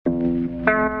Okay,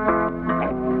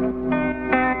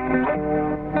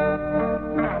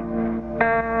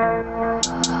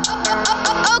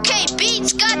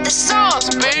 Beats got the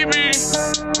sauce, baby.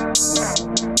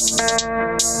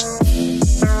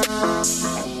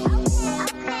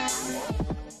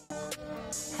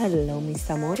 Hello, mis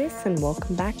amores, and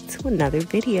welcome back to another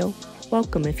video.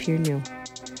 Welcome if you're new.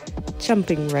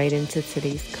 Jumping right into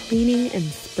today's cleaning and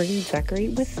spring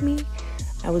decorate with me,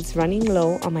 I was running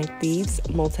low on my Thieves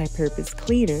multi-purpose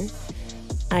cleaner.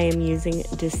 I am using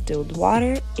distilled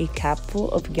water, a capful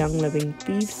of Young Living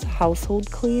Thieves household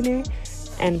cleaner,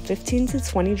 and 15 to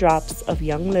 20 drops of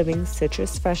Young Living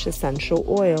Citrus Fresh Essential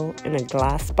Oil in a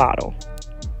glass bottle.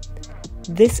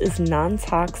 This is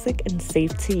non-toxic and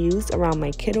safe to use around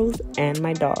my kiddos and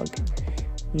my dog.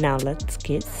 Now let's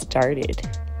get started.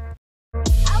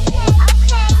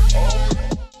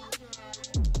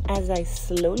 As I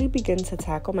slowly begin to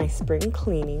tackle my spring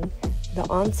cleaning, the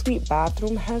ensuite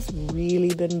bathroom has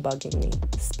really been bugging me,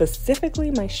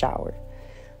 specifically my shower.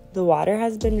 The water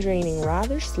has been draining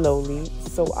rather slowly,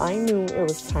 so I knew it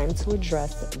was time to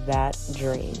address that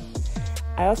drain.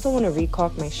 I also want to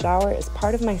recaulk my shower as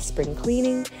part of my spring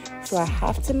cleaning, so I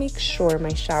have to make sure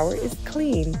my shower is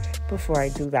clean before I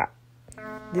do that.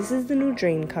 This is the new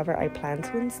drain cover I plan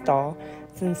to install,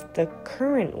 since the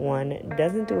current one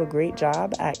doesn't do a great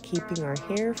job at keeping our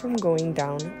hair from going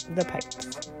down the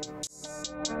pipes.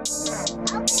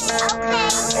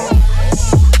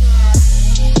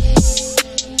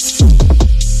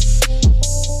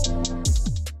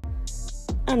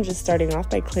 I'm just starting off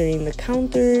by clearing the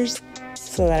counters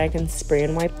so that I can spray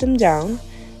and wipe them down,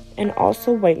 and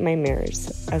also wipe my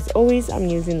mirrors. As always, I'm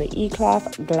using the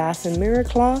eCloth glass and mirror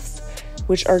cloths,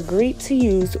 which are great to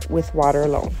use with water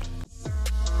alone.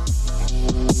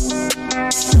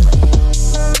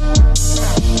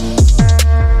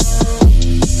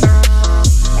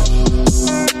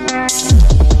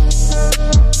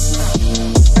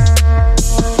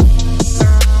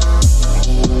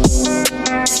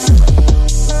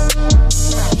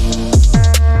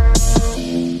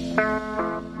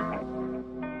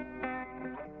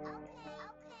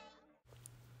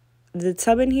 The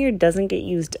tub in here doesn't get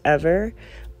used ever,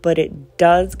 but it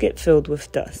does get filled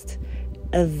with dust.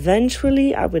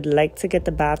 Eventually, I would like to get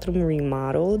the bathroom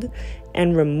remodeled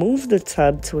and remove the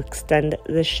tub to extend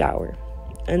the shower.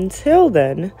 Until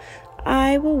then,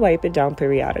 I will wipe it down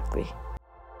periodically.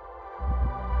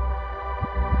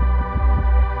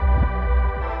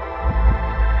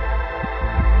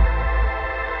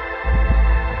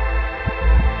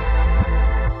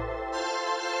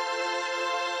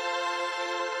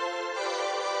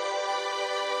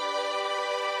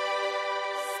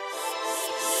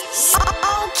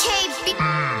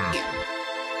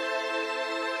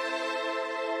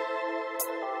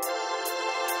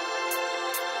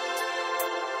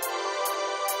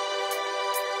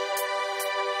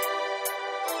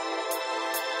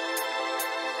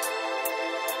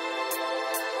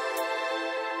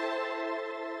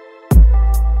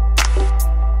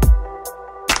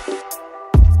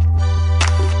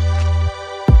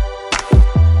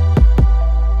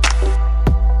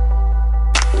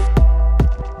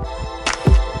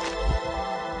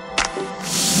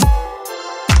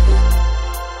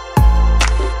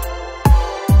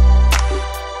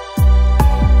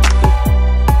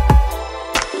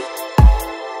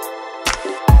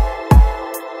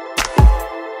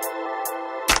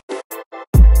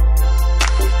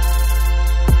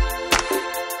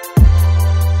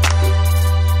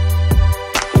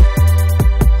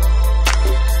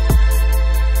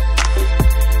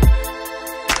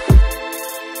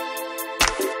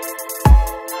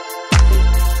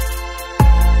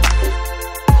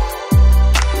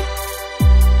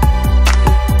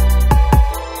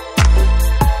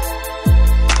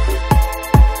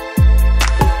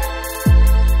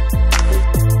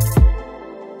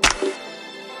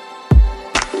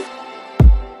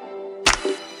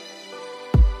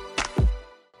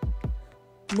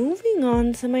 Moving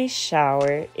on to my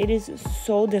shower, it is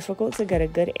so difficult to get a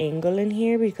good angle in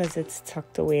here because it's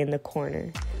tucked away in the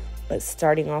corner. But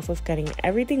starting off with getting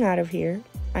everything out of here,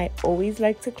 I always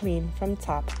like to clean from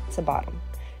top to bottom.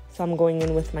 So I'm going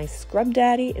in with my Scrub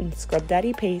Daddy and Scrub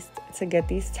Daddy paste to get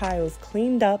these tiles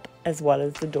cleaned up as well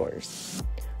as the doors.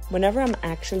 Whenever I'm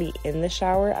actually in the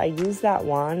shower, I use that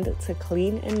wand to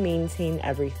clean and maintain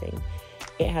everything.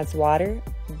 It has water,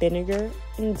 vinegar,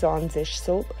 and Dawn's dish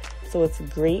soap, so it's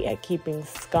great at keeping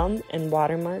scum and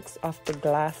watermarks off the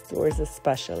glass doors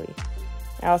especially.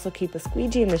 I also keep a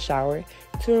squeegee in the shower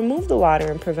to remove the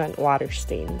water and prevent water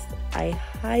stains. I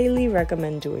highly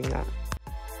recommend doing that.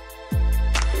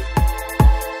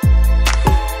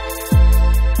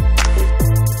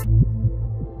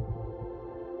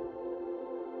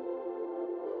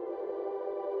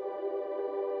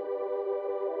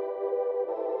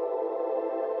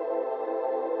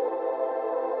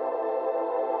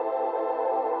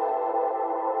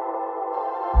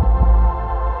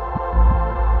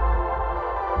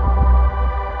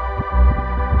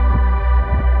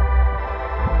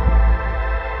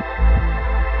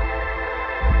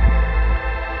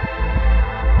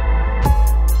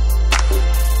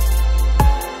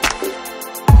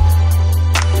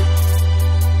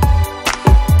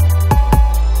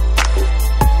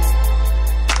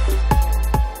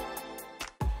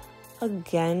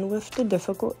 again with the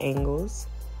difficult angles,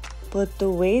 but the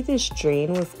way this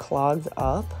drain was clogged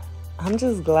up, I'm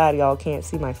just glad y'all can't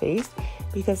see my face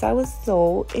because I was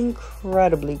so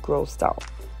incredibly grossed out.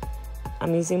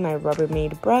 I'm using my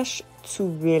Rubbermaid brush to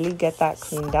really get that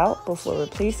cleaned out before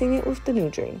replacing it with the new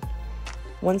drain.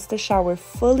 Once the shower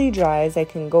fully dries, I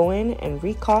can go in and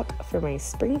recaulk for my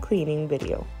spring cleaning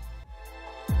video.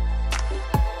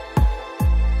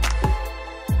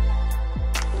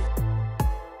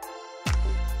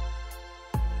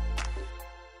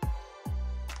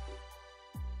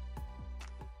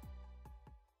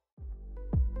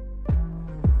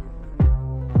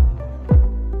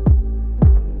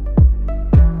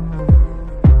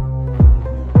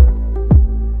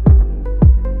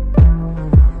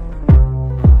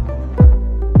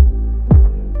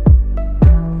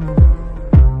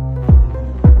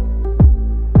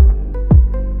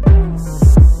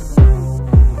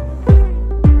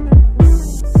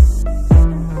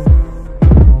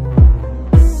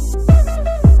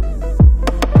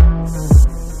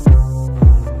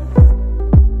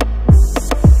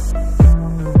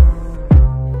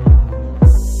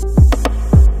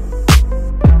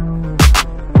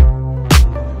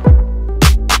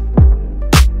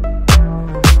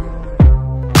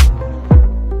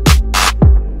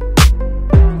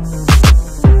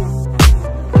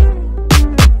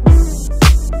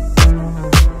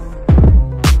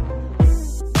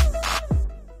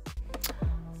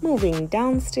 Moving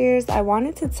downstairs, I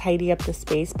wanted to tidy up the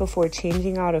space before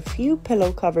changing out a few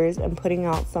pillow covers and putting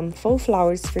out some faux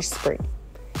flowers for spring.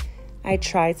 I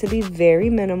try to be very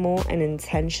minimal and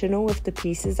intentional with the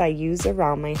pieces I use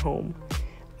around my home.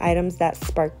 Items that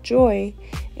spark joy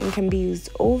and can be used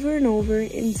over and over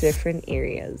in different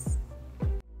areas.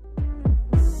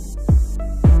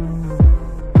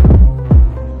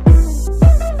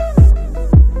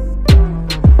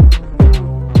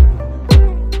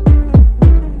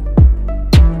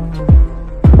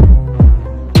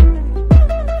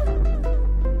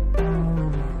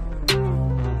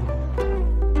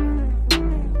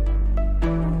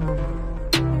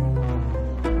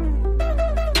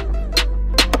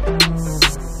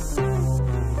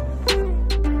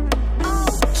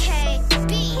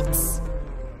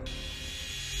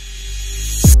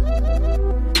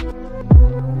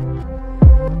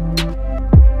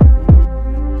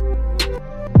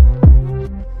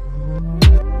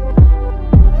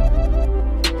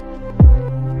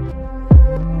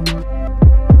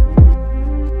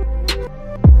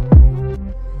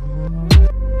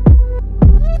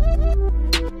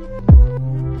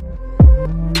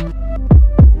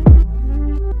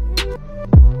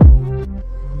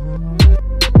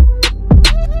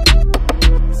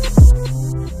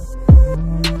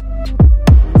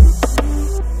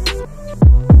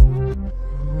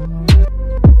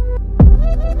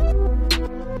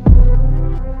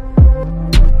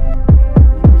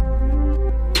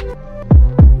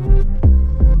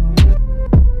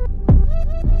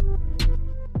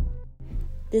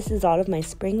 This is all of my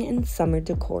spring and summer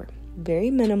decor.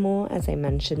 Very minimal, as I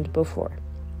mentioned before.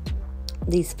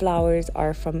 These flowers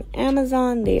are from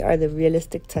Amazon. They are the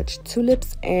Realistic Touch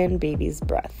tulips and baby's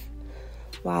breath.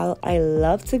 While I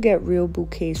love to get real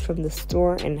bouquets from the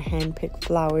store and handpick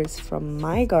flowers from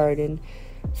my garden,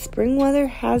 spring weather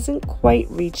hasn't quite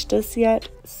reached us yet,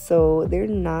 so they're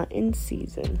not in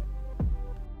season.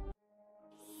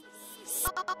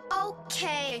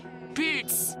 Okay,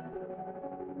 beats.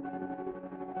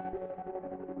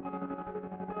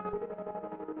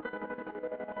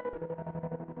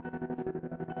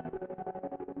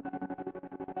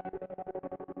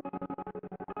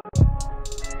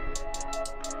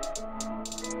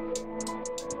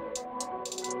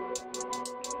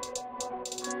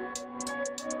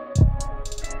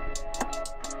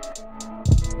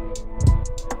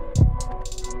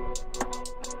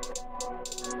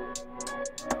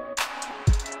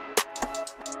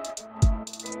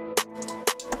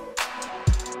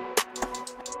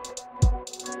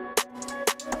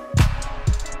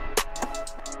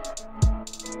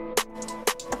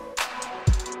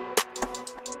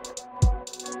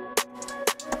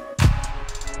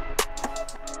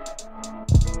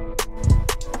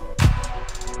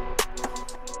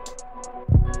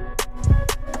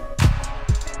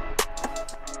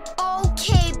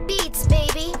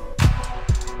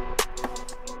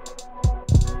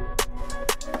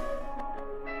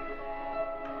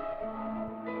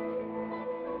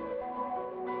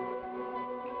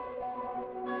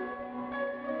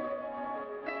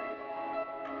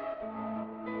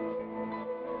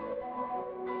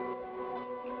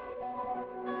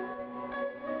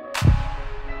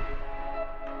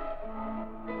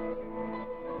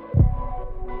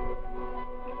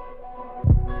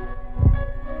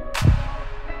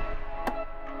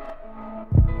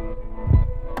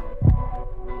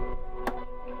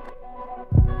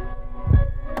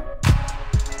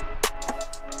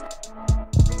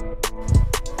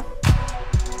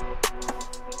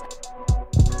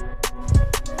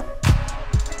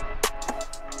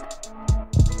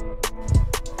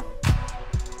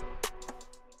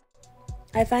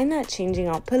 I find that changing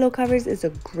out pillow covers is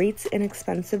a great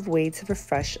inexpensive way to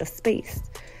refresh a space.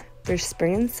 For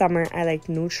spring and summer, I like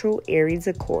neutral, airy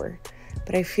decor,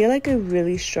 but I feel like I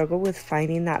really struggle with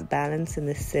finding that balance in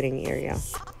the sitting area.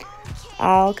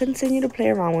 I'll continue to play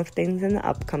around with things in the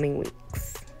upcoming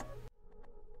weeks.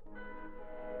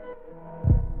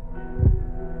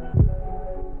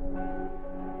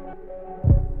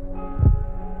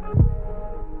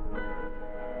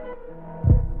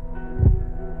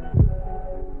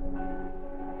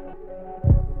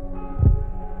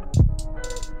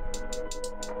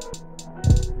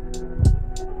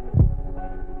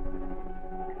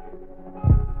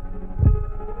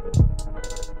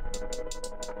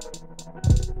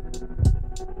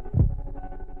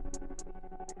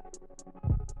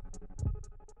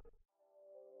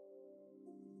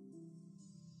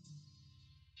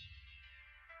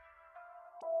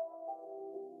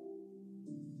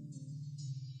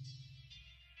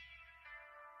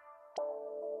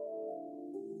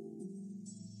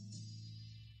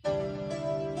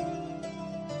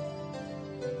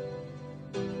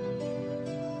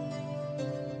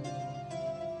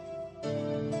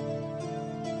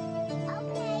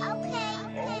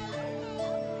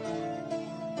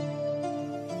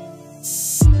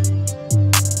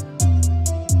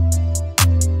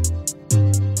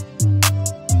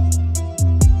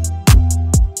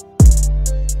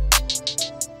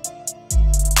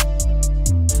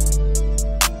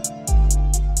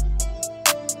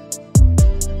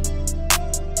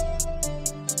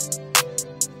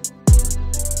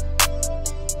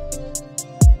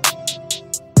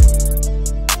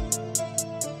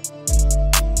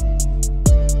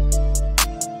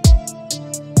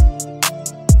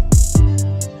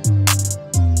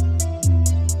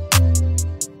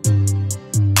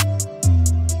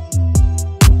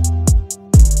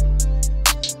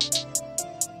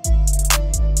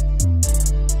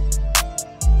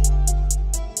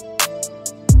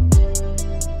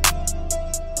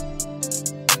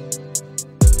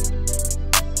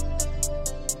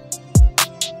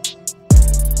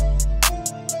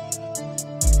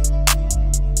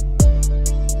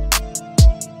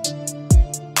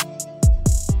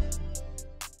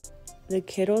 The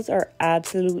kiddos are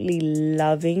absolutely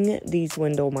loving these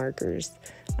window markers.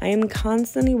 I am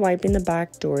constantly wiping the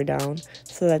back door down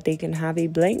so that they can have a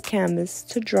blank canvas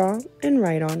to draw and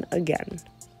write on again.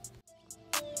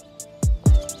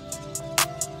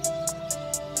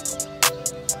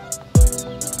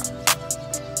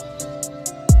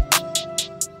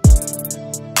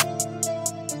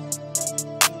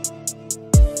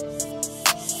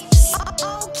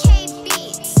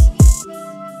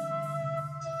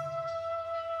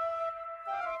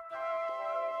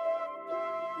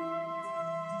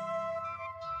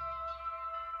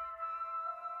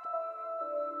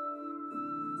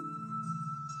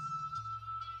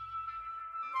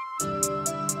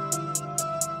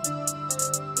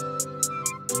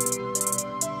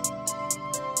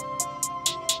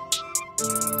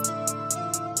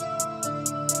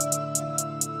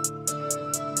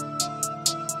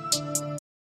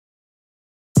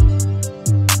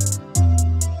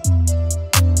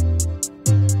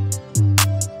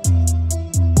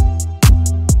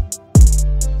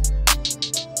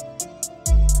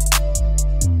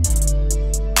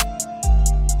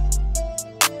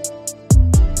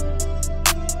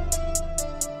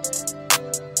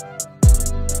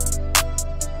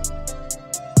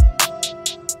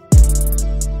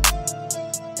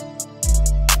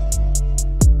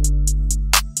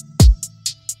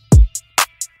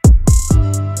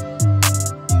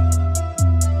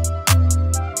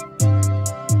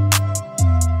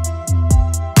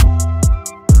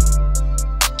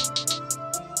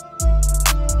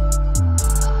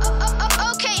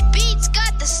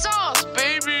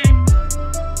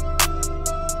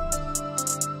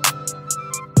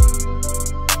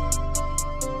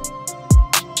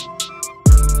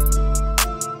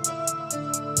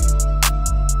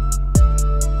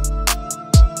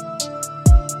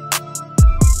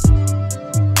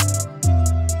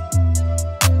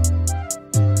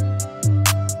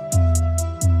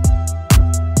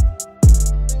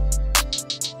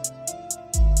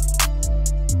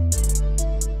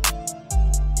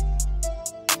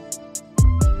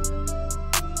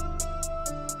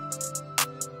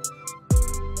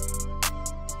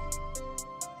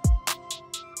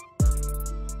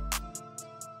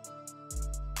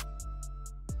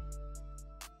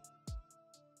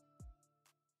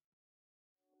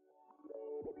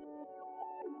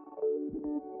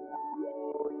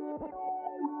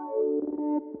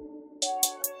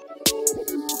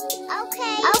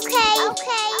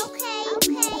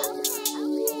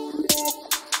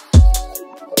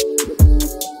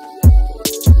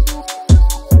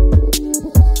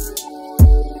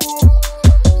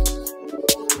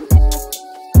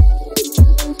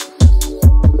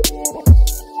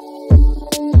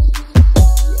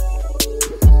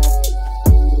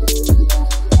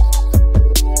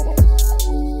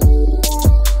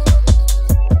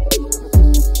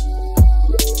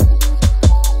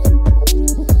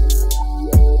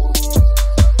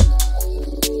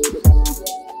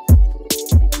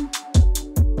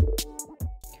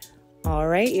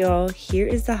 y'all, here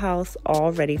is the house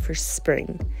all ready for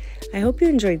spring. I hope you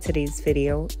enjoyed today's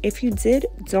video. If you did,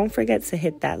 don't forget to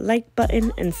hit that like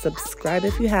button and subscribe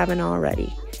if you haven't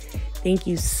already. Thank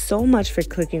you so much for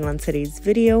clicking on today's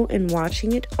video and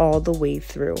watching it all the way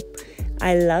through.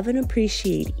 I love and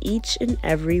appreciate each and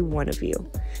every one of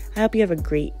you. I hope you have a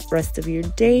great rest of your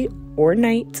day or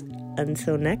night.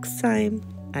 Until next time,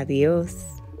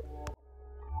 adios.